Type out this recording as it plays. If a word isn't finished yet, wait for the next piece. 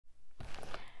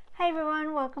Hi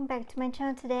everyone, welcome back to my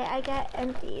channel. Today I got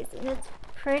Empties and it's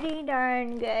pretty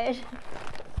darn good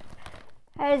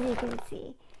as you can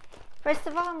see. First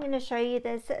of all, I'm going to show you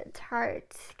this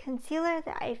Tarte concealer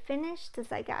that I finished.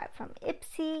 This I got from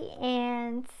Ipsy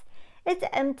and it's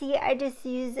empty. I just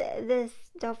use this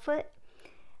doe foot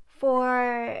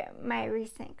for my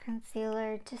recent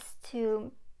concealer just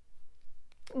to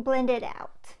blend it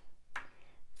out.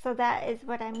 So that is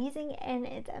what I'm using and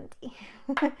it's empty.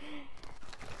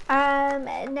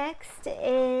 Next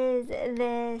is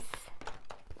this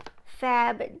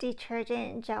Fab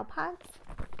detergent gel pods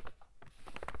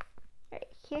right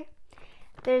here.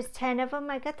 There's 10 of them.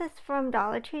 I got this from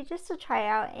Dollar Tree just to try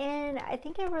out, and I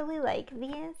think I really like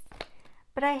these,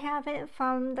 but I haven't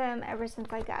found them ever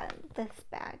since I got this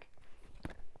bag.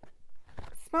 It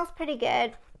smells pretty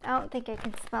good. I don't think I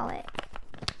can smell it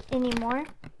anymore.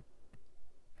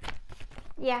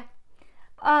 Yeah.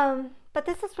 But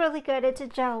this is really good. It's a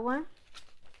gel one.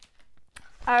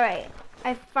 Alright,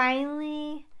 I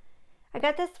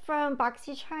got this from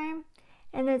BoxyCharm,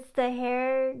 and it's the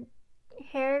hair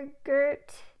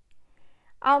Gert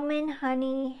almond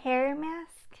honey hair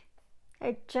mask.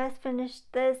 I just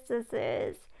finished this. This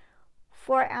is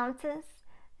 4 ounces,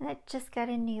 and I just got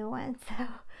a new one, so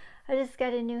I just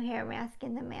got a new hair mask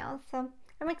in the mail. So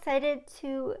I'm excited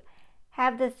to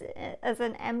have this as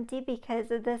an empty because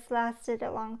this lasted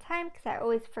a long time because I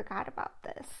always forgot about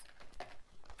this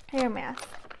hair mask.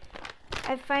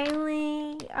 I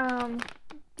finally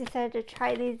decided to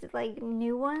try these like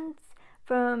new ones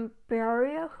from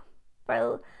Boreal,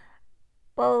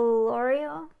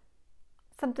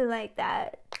 something like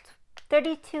that.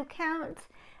 32 count.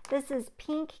 This is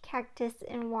pink cactus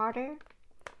in water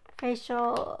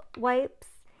facial wipes,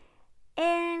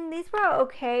 and these were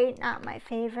okay, not my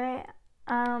favorite.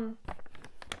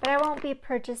 But I won't be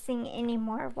purchasing any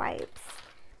more wipes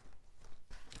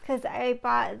because I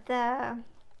bought the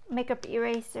makeup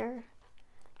eraser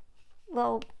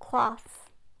little cloths.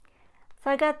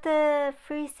 So I got the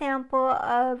free sample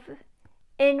of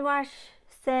In-Wash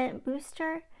Scent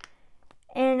Booster,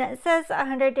 and it says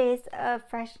 100 days of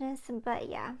freshness, but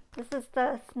yeah, this is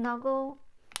the Snuggle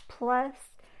Plus.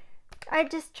 I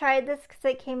just tried this because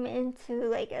it came into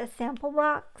like a sample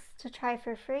box to try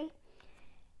for free,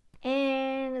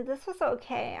 and this was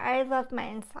okay. I love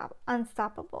my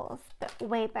Unstoppables, but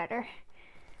way better.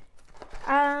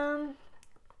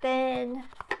 Then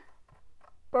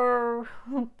Boreal,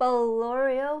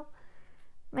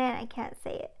 man, I can't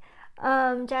say it.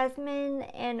 Jasmine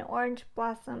and Orange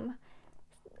Blossom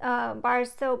bar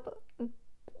soap,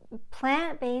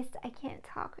 plant-based. I can't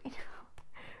talk right now.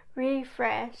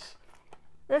 Refresh.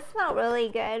 This smelled really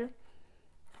good.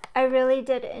 I really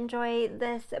did enjoy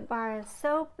this bar of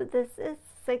soap. This is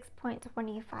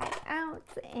 6.25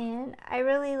 ounce, and I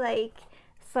really like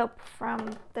soap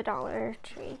from the Dollar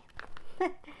Tree.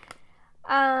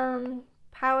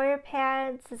 Power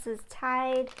pads. This is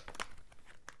Tide.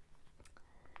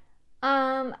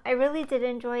 I really did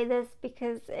enjoy this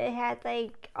because it had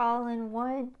like all in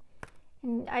one,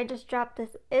 and I just dropped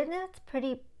this in. It's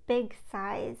pretty big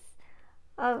size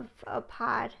of a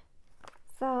pod,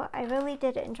 so I really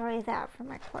did enjoy that for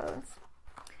my clothes.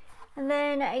 And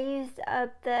then I used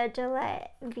up the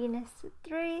Gillette Venus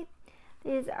 3.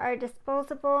 These are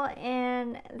disposable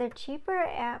and they're cheaper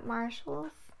at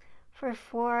Marshall's for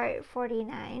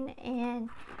 $4.49, and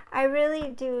I really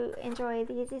do enjoy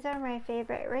these. These are my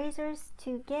favorite razors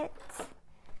to get,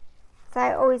 so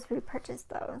I always repurchase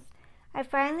those. I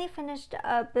finally finished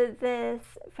up this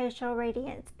Facial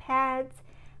Radiance pads.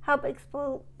 Help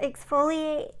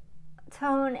exfoliate,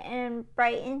 tone, and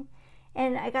brighten.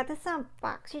 And I got this on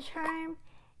BoxyCharm,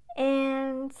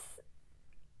 and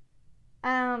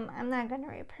I'm not gonna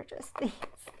repurchase these.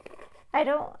 I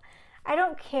don't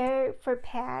care for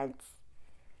pads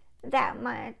that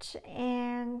much,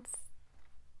 and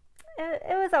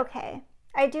it was okay.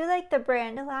 I do like the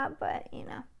brand a lot, but you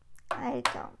know, I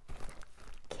don't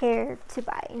care to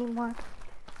buy any more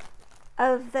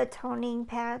of the toning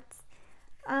pads.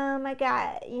 I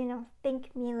got,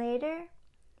 Thank Me Later.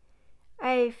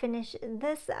 I finished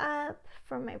this up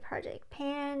for my project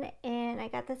pan, and I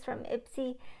got this from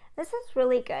Ipsy. This is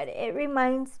really good. It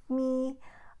reminds me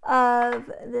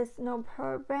of this No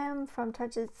Program from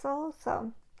Touch It Soul,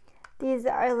 so these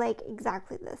are like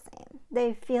exactly the same.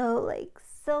 They feel like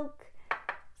silk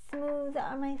smooth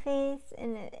on my face,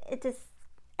 and it just,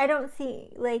 I don't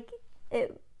see like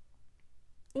it.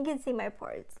 You can see my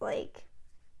pores, like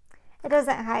it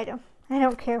doesn't hide them. I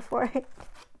don't care for it.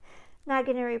 Not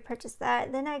gonna repurchase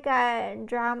that. Then I got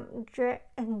Derma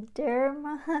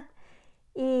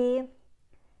E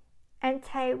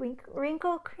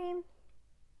anti-wrinkle cream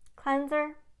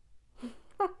cleanser.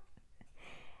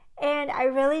 And I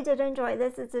really did enjoy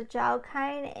this. It's a gel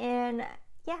kind, and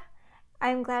yeah,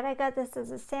 I'm glad I got this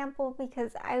as a sample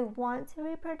because I want to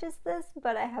repurchase this,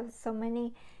 but I have so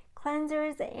many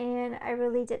cleansers, and I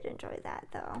really did enjoy that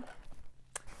though.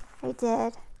 I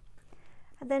did.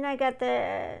 And then I got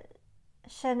the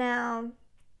Chanel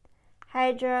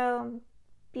Hydro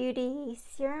Beauty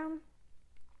Serum.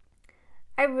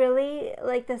 I really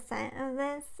like the scent of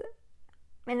this,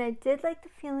 and I did like the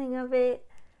feeling of it,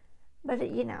 but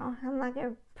you know, I'm not going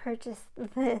to purchase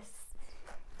this.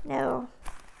 No,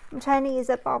 I'm trying to use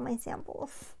up all my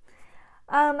samples.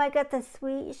 I got the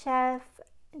Sweet Chef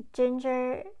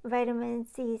Ginger Vitamin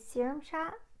C Serum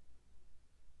Shot.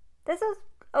 This was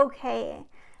okay.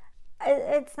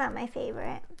 It's not my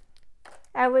favorite.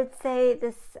 I would say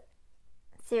this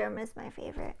serum is my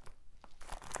favorite.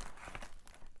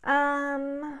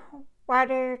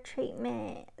 Water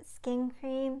treatment skin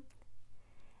cream.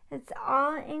 It's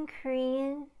all in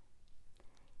Korean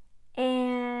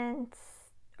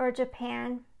or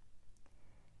Japan.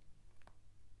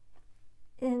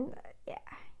 And yeah,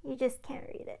 you just can't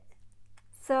read it.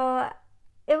 So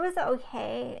it was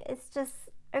okay. It's just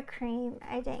a cream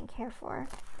I didn't care for.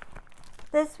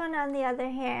 This one, on the other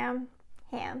hand,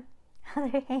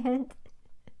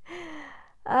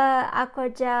 aqua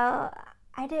gel.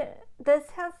 This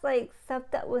has like stuff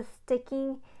that was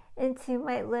sticking into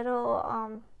my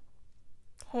little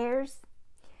hairs.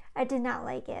 I did not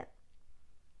like it.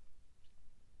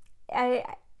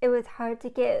 It was hard to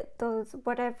get those,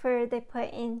 whatever they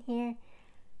put in here,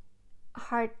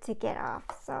 hard to get off.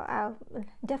 So I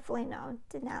definitely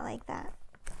did not like that.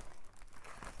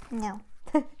 No.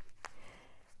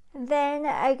 Then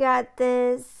I got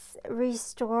this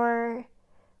Restore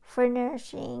for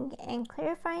Nourishing and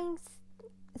Clarifying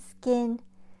Skin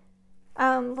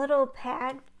little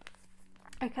pad.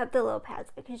 I cut the little pads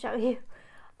so I can show you.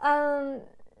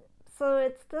 So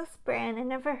it's this brand. I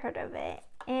never heard of it,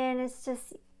 and it's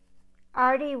just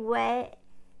already wet.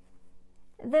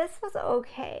 This was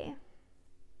okay.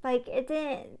 Like, it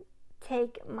didn't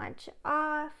take much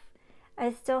off.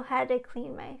 I still had to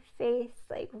clean my face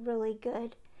like really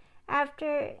good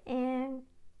after, and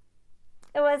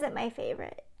it wasn't my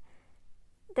favorite.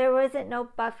 There wasn't no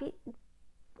buffy.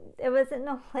 It wasn't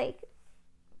no like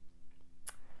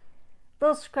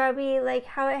little scrubby, like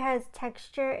how it has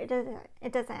texture. It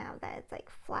doesn't have that. It's like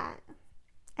flat.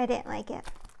 I didn't like it.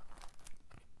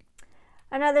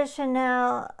 Another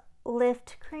Chanel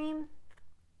Lift Cream.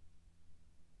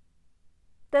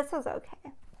 This was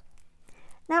okay.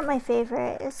 Not my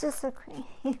favorite. It's just a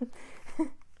cream.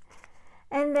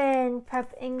 And then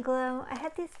Prep and Glow. I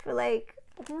had these for like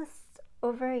almost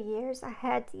over a year. I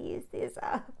had to use these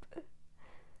up.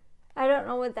 I don't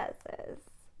know what that says,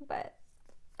 but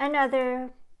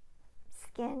another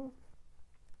skin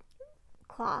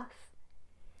cloth.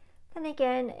 Then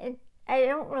again, I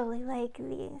don't really like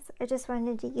these. I just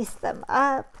wanted to use them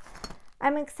up.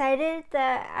 I'm excited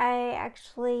that I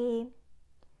actually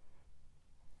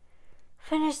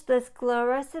finished this Glow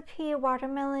Recipe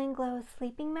Watermelon Glow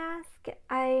Sleeping Mask.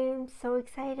 I'm so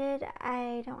excited.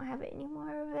 I don't have any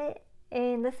more of it,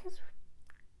 and this is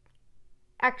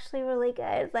actually really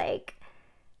good. Like,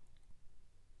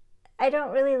 I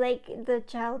don't really like the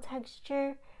gel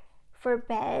texture for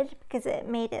bed because it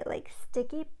made it like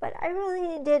sticky, but I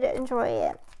really did enjoy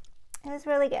it. It was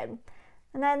really good.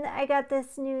 And then I got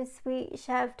this new Sweet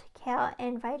Chef Kale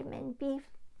and Vitamin B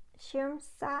Serum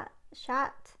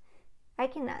Shot. I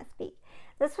cannot speak.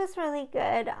 This was really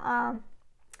good.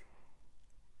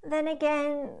 Then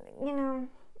again, you know,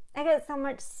 I got so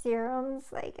much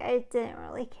serums, like I didn't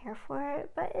really care for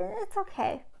it, but it's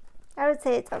okay. I would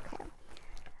say it's okay.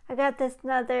 I got this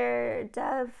another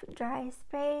Dove Dry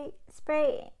Spray,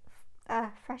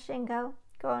 Fresh and Go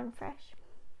Fresh.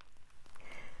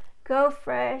 Go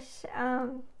Fresh,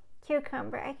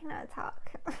 cucumber. I cannot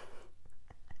talk.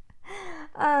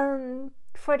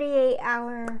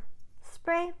 48-hour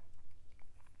spray.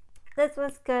 This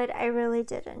was good. I really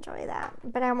did enjoy that,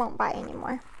 but I won't buy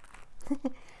anymore.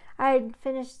 I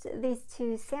finished these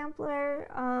two sampler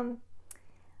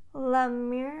La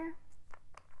Mure,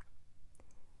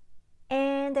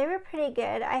 and they were pretty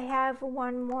good. I have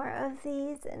one more of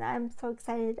these, and I'm so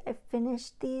excited I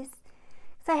finished these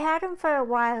because I had them for a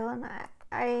while, and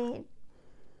I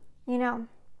you know,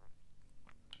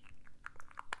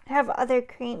 have other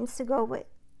creams to go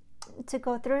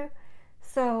through.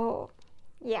 So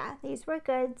yeah, these were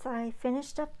good. So I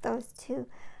finished up those two.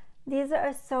 These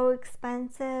are so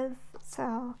expensive,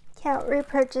 so can't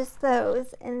repurchase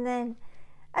those. And then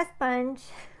a sponge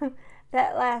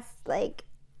that lasts, like,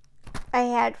 I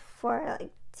had for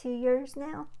like 2 years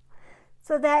now.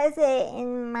 So that is it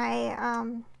in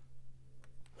my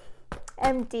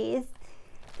empties.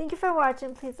 Thank you for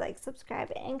watching. Please like,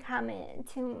 subscribe, and comment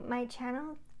to my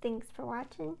channel. Thanks for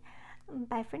watching.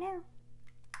 Bye for now.